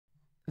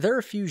There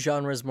are few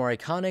genres more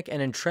iconic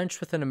and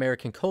entrenched within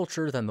American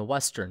culture than the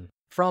Western.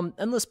 From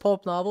endless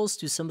pulp novels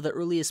to some of the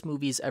earliest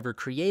movies ever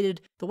created,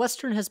 the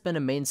Western has been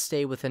a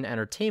mainstay within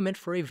entertainment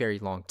for a very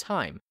long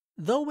time.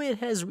 Though it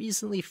has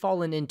recently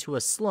fallen into a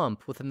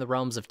slump within the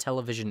realms of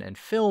television and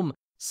film,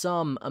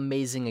 some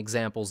amazing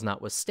examples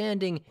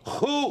notwithstanding.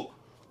 Who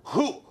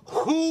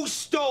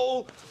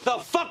stole the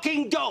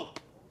fucking dope?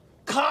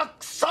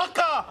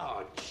 Cocksucker!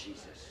 Oh,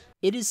 Jesus.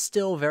 It is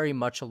still very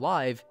much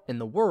alive in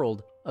the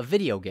world of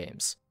video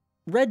games.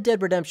 Red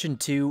Dead Redemption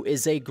 2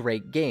 is a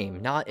great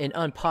game, not an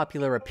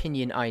unpopular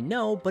opinion I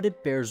know, but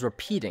it bears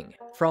repeating.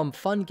 From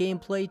fun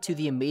gameplay to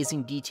the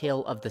amazing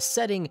detail of the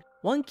setting,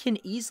 one can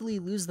easily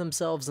lose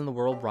themselves in the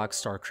world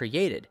Rockstar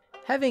created.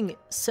 Having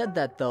said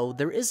that though,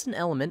 there is an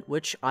element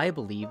which I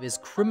believe is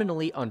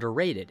criminally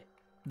underrated: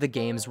 the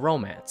game's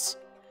romance.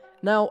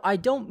 Now, I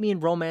don't mean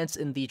romance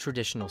in the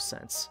traditional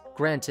sense,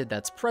 granted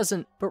that's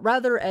present, but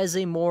rather as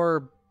a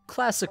more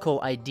classical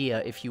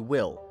idea, if you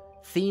will.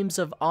 Themes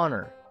of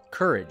honor,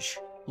 courage,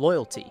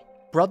 loyalty,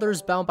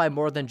 brothers bound by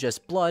more than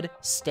just blood,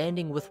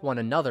 standing with one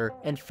another,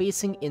 and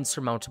facing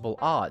insurmountable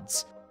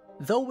odds.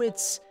 Though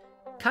it's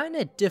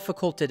kinda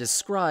difficult to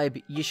describe,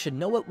 you should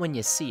know it when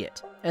you see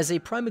it. As a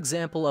prime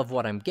example of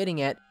what I'm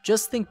getting at,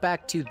 just think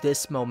back to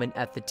this moment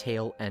at the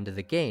tail end of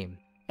the game.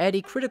 At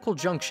a critical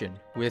junction,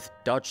 with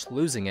Dutch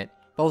losing it,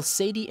 both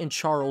Sadie and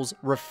Charles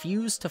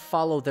refuse to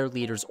follow their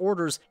leader's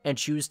orders and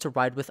choose to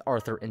ride with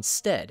Arthur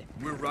instead.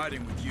 We're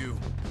riding with you.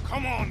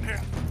 Come on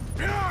then.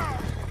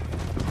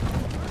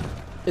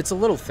 It's a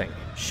little thing,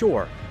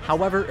 sure.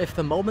 However, if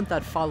the moment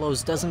that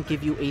follows doesn't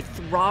give you a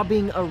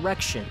throbbing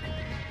erection,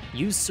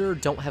 you, sir,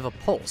 don't have a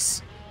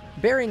pulse.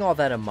 Bearing all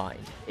that in mind,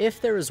 if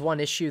there is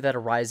one issue that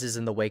arises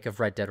in the wake of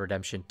Red Dead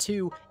Redemption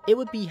 2, it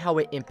would be how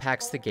it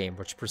impacts the game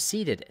which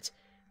preceded it.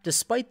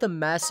 Despite the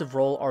massive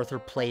role Arthur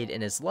played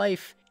in his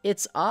life,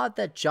 it's odd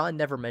that John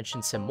never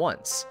mentions him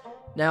once.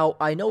 Now,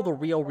 I know the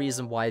real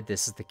reason why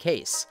this is the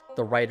case.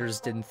 The writers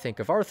didn't think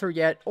of Arthur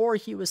yet, or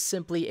he was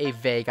simply a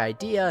vague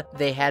idea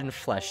they hadn't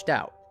fleshed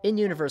out.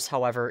 In-universe,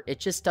 however, it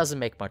just doesn't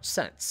make much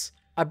sense.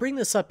 I bring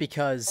this up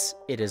because,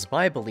 it is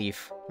my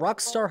belief,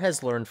 Rockstar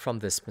has learned from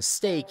this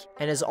mistake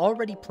and has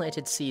already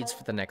planted seeds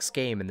for the next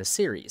game in the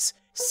series.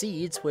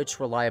 Seeds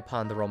which rely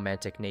upon the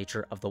romantic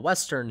nature of the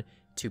Western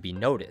to be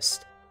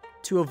noticed.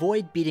 To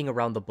avoid beating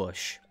around the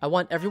bush, I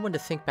want everyone to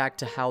think back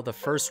to how the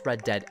first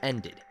Red Dead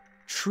ended.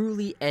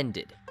 Truly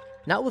ended.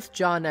 Not with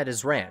John at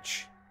his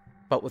ranch,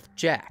 but with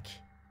Jack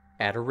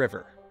at a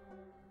river.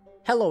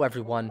 Hello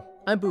everyone,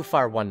 I'm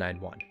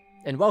Boofire191,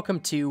 and welcome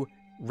to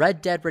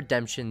Red Dead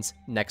Redemption's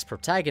next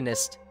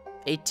protagonist,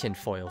 a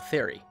tinfoil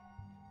theory.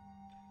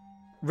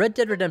 Red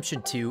Dead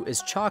Redemption 2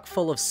 is chock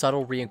full of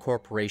subtle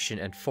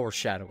reincorporation and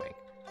foreshadowing.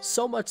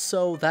 So much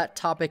so, that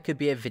topic could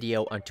be a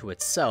video unto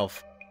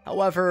itself.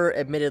 However,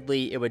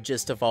 admittedly, it would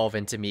just evolve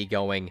into me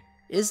going,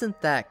 "Isn't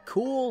that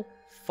cool?"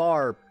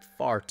 far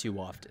too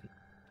often.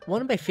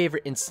 One of my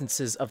favorite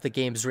instances of the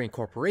game's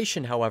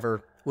reincorporation,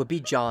 however, would be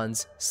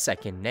John's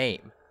second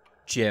name,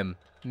 Jim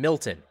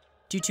Milton,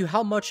 due to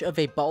how much of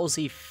a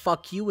ballsy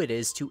fuck you it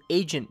is to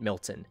Agent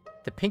Milton,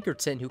 the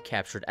Pinkerton who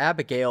captured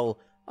Abigail,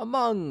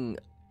 among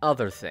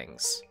other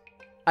things.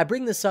 I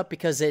bring this up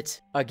because it,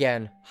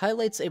 again,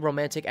 highlights a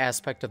romantic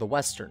aspect of the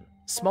Western.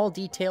 Small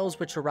details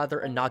which are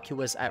rather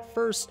innocuous at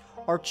first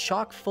are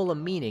chock full of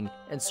meaning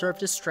and serve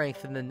to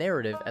strengthen the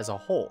narrative as a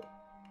whole.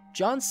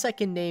 John's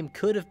second name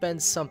could have been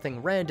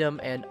something random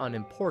and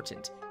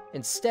unimportant.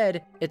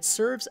 Instead, it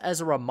serves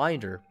as a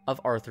reminder of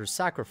Arthur's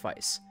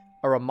sacrifice,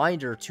 a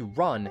reminder to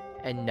run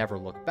and never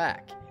look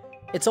back.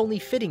 It's only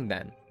fitting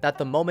then that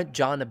the moment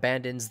John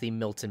abandons the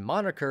Milton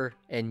moniker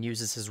and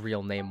uses his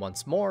real name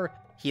once more,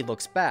 he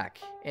looks back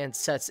and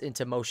sets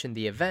into motion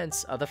the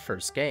events of the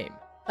first game.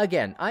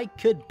 Again, I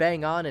could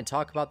bang on and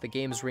talk about the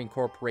game's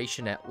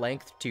reincorporation at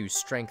length to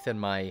strengthen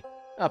my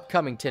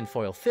upcoming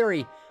tinfoil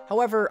theory,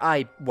 however,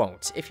 I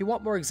won't. If you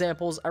want more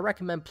examples, I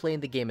recommend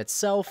playing the game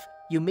itself.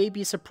 You may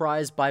be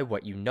surprised by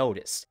what you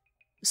noticed.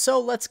 So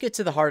let's get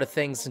to the heart of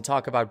things and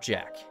talk about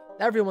Jack,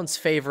 everyone's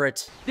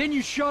favorite. Then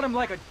you shot him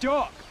like a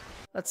dog.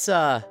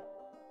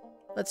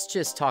 Let's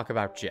just talk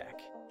about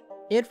Jack.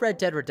 In Red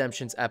Dead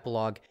Redemption's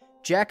epilogue,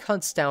 Jack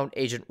hunts down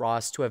Agent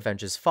Ross to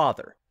avenge his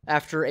father.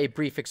 After a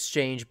brief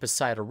exchange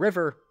beside a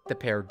river, the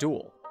pair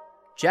duel.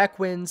 Jack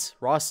wins,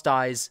 Ross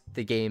dies,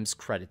 the game's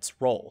credits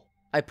roll.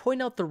 I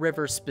point out the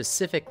river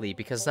specifically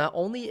because not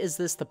only is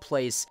this the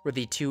place where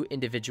the two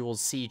individuals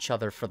see each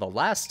other for the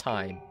last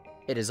time,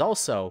 it is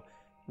also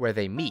where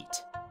they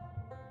meet.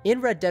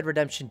 In Red Dead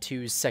Redemption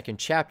 2's second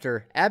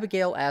chapter,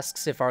 Abigail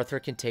asks if Arthur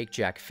can take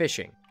Jack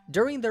fishing.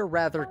 During their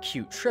rather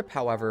cute trip,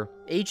 however,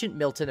 Agent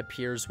Milton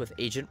appears with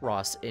Agent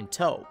Ross in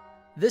tow.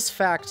 This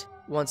fact,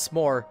 once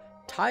more,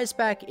 ties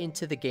back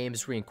into the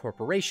game's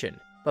reincorporation,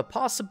 but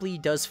possibly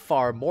does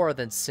far more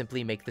than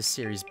simply make the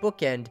series'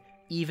 bookend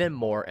even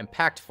more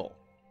impactful.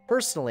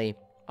 Personally,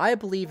 I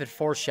believe it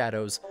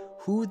foreshadows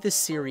who the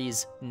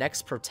series'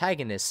 next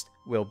protagonist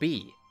will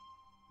be: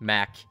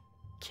 Mac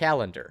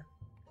Callender.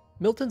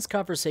 Milton's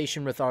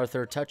conversation with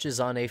Arthur touches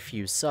on a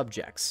few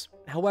subjects.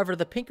 However,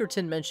 the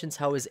Pinkerton mentions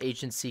how his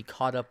agency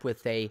caught up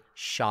with a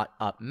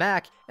shot-up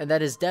Mac, and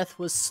that his death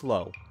was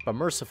slow but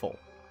merciful.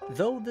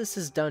 Though this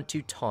is done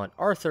to taunt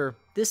Arthur,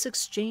 this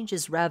exchange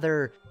is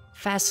rather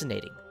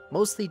fascinating,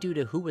 mostly due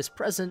to who is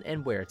present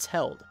and where it's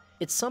held.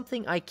 It's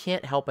something I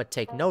can't help but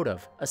take note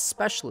of,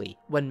 especially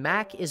when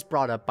Mac is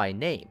brought up by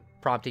name,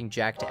 prompting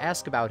Jack to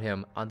ask about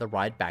him on the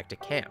ride back to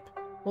camp.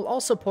 We'll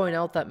also point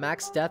out that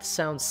Mac's death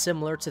sounds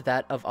similar to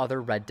that of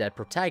other Red Dead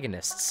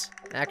protagonists,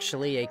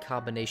 actually a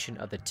combination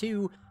of the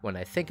two when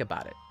I think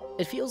about it.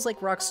 It feels like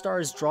Rockstar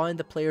is drawing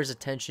the player's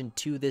attention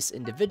to this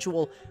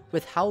individual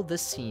with how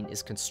this scene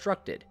is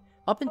constructed.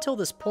 Up until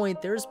this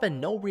point, there's been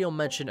no real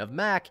mention of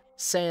Mac,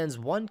 sans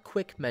one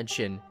quick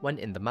mention when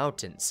in the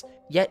mountains,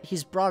 yet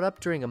he's brought up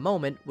during a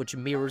moment which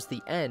mirrors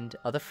the end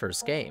of the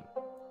first game.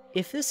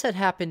 If this had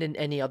happened in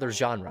any other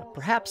genre,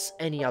 perhaps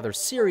any other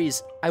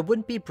series, I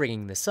wouldn't be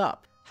bringing this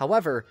up.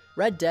 However,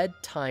 Red Dead,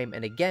 time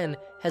and again,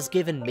 has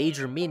given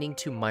major meaning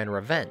to minor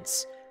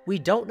events. We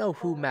don't know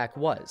who Mac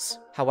was.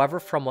 However,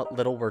 from what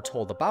little we're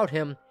told about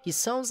him, he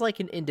sounds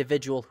like an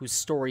individual whose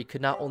story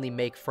could not only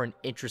make for an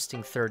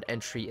interesting third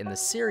entry in the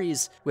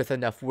series, with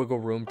enough wiggle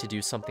room to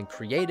do something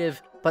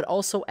creative, but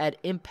also add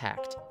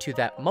impact to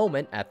that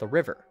moment at the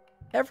river.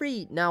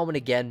 Every now and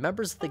again,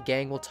 members of the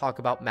gang will talk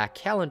about Mac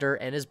Callender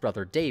and his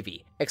brother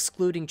Davey.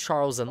 Excluding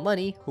Charles and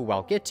Lenny, who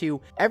I'll get to,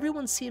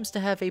 everyone seems to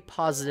have a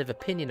positive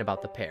opinion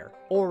about the pair,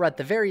 or at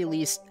the very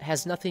least,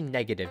 has nothing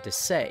negative to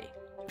say.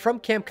 From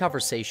camp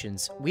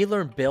conversations, we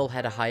learn Bill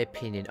had a high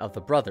opinion of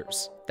the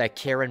brothers, that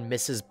Karen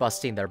misses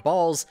busting their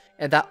balls,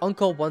 and that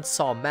Uncle once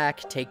saw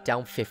Mac take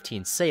down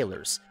 15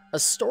 sailors. A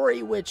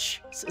story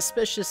which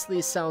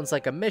suspiciously sounds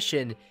like a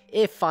mission,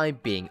 if I'm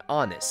being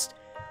honest.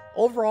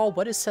 Overall,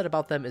 what is said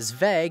about them is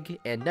vague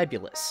and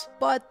nebulous,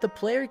 but the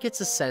player gets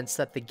a sense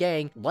that the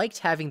gang liked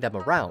having them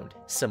around,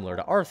 similar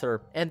to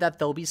Arthur, and that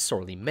they'll be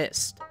sorely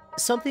missed.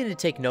 Something to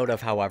take note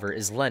of, however,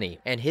 is Lenny,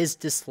 and his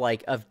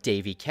dislike of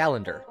Davey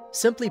Callender.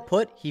 Simply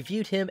put, he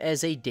viewed him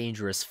as a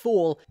dangerous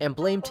fool, and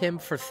blamed him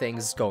for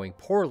things going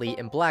poorly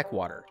in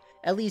Blackwater.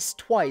 At least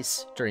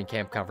twice, during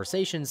camp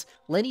conversations,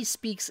 Lenny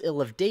speaks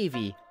ill of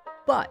Davey,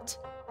 but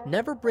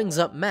never brings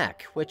up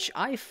Mac, which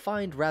I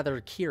find rather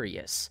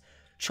curious.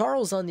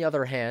 Charles, on the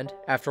other hand,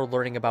 after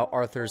learning about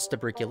Arthur's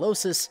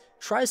tuberculosis,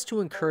 tries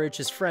to encourage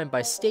his friend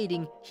by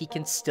stating he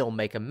can still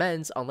make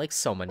amends unlike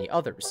so many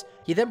others.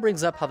 He then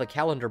brings up how the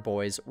Callender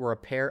boys were a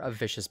pair of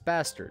vicious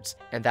bastards,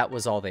 and that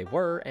was all they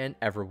were and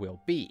ever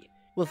will be.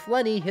 With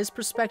Lenny, his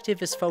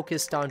perspective is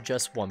focused on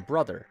just one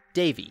brother,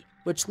 Davey,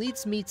 which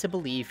leads me to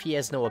believe he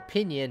has no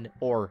opinion,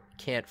 or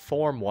can't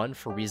form one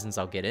for reasons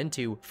I'll get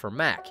into, for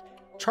Mac.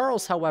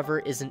 Charles, however,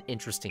 is an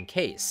interesting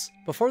case.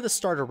 Before the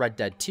start of Red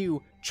Dead 2,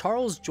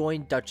 Charles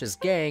joined Dutch's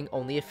gang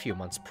only a few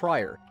months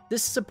prior.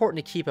 This is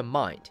important to keep in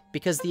mind,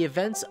 because the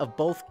events of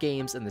both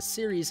games in the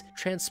series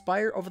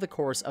transpire over the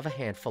course of a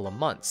handful of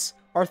months.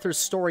 Arthur's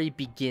story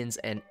begins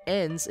and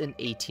ends in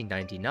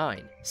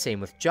 1899, same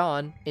with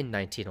John in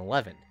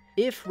 1911.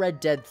 If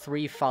Red Dead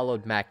 3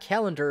 followed Mac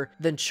Callender,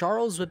 then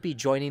Charles would be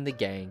joining the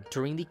gang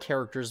during the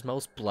character's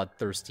most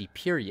bloodthirsty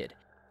period.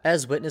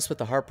 As witnessed with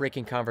the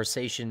heartbreaking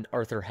conversation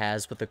Arthur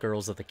has with the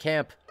girls of the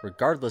camp,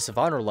 regardless of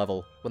honor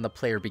level, when the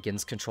player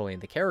begins controlling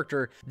the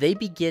character, they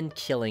begin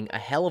killing a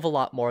hell of a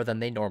lot more than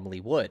they normally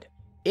would.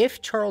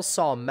 If Charles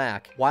saw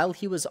Mac while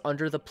he was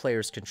under the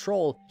player's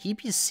control,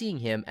 he'd be seeing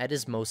him at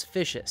his most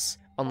vicious.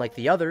 Unlike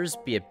the others,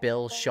 be it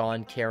Bill,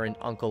 Sean, Karen,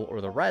 Uncle, or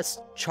the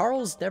rest,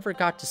 Charles never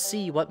got to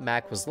see what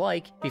Mac was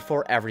like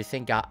before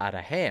everything got out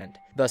of hand,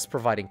 thus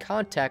providing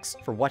context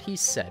for what he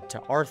said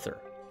to Arthur.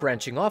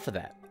 Branching off of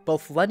that,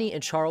 both Lenny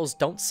and Charles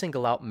don't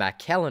single out Mac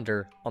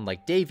Callender,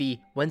 unlike Davey,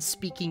 when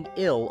speaking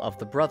ill of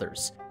the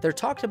brothers. They're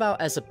talked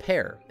about as a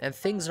pair, and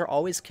things are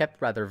always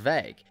kept rather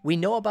vague. We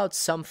know about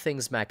some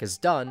things Mac has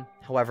done,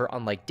 however,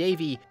 unlike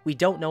Davey, we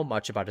don't know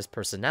much about his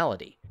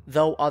personality.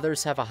 Though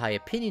others have a high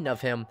opinion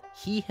of him,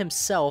 he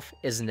himself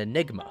is an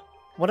enigma.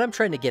 What I'm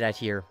trying to get at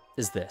here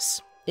is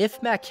this.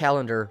 If Mac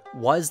Callender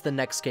was the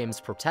next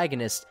game's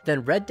protagonist,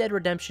 then Red Dead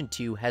Redemption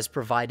 2 has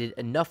provided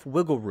enough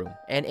wiggle room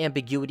and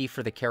ambiguity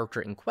for the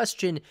character in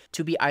question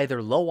to be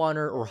either low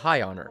honor or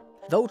high honor.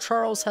 Though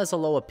Charles has a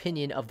low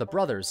opinion of the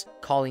brothers,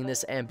 calling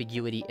this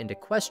ambiguity into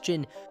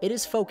question, it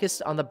is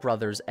focused on the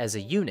brothers as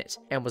a unit,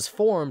 and was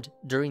formed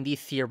during the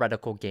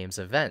theoretical game's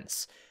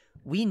events.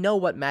 We know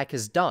what Mac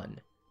has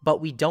done, but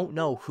we don't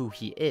know who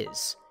he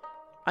is.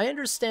 I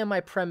understand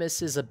my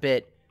premise is a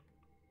bit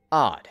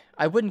odd.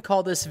 I wouldn't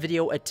call this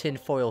video a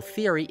tinfoil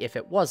theory if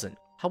it wasn't.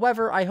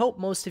 However, I hope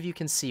most of you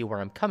can see where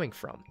I'm coming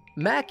from.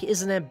 Mac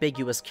is an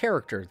ambiguous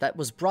character that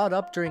was brought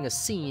up during a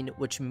scene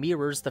which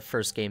mirrors the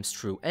first game's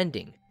true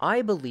ending.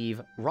 I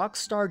believe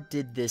Rockstar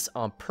did this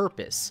on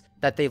purpose,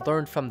 that they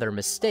learned from their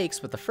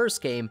mistakes with the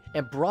first game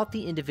and brought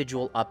the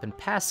individual up in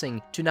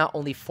passing to not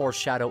only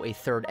foreshadow a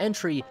third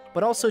entry,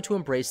 but also to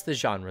embrace the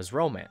genre's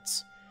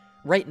romance.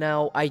 Right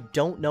now, I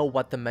don't know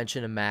what the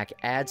mention of Mac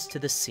adds to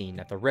the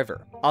scene at the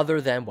river, other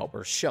than what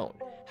we're shown.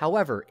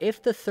 However,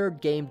 if the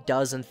third game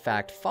does in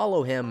fact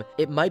follow him,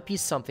 it might be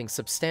something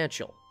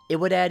substantial. It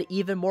would add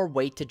even more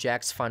weight to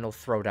Jack's final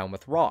throwdown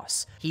with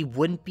Ross. He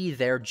wouldn't be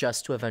there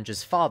just to avenge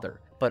his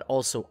father, but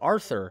also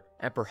Arthur,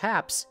 and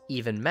perhaps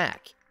even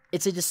Mac.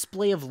 It's a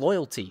display of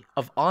loyalty,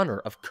 of honor,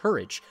 of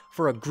courage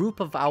for a group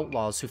of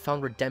outlaws who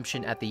found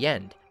redemption at the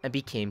end and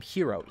became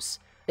heroes.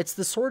 It's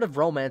the sort of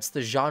romance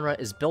the genre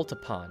is built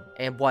upon,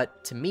 and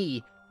what, to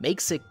me,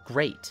 makes it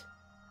great.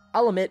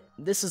 I'll admit,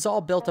 this is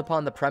all built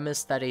upon the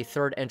premise that a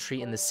third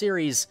entry in the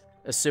series,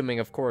 assuming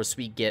of course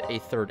we get a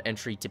third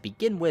entry to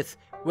begin with,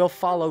 will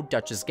follow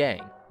Dutch's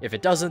gang. If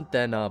it doesn't,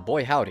 then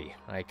boy howdy,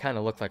 I kinda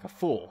look like a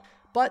fool.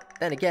 But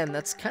then again,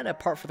 that's kinda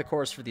par for the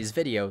course for these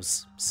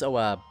videos, so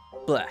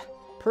bleh.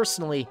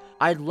 Personally,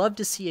 I'd love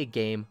to see a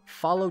game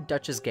follow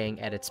Dutch's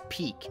gang at its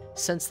peak,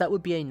 since that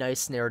would be a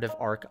nice narrative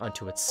arc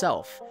unto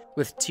itself,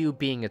 with 2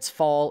 being its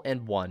fall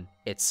and 1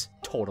 its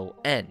total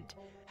end.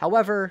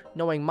 However,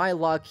 knowing my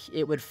luck,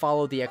 it would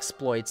follow the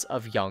exploits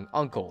of young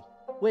Uncle,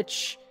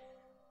 which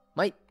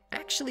might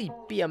actually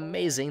be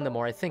amazing the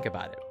more I think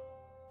about it.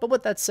 But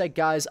with that said,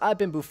 guys, I've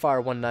been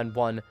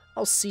Boofire191.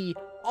 I'll see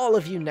all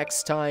of you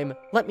next time.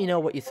 Let me know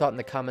what you thought in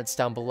the comments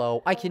down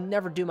below. I can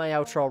never do my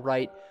outro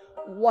right.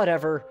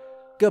 Whatever.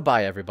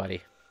 Goodbye,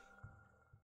 everybody.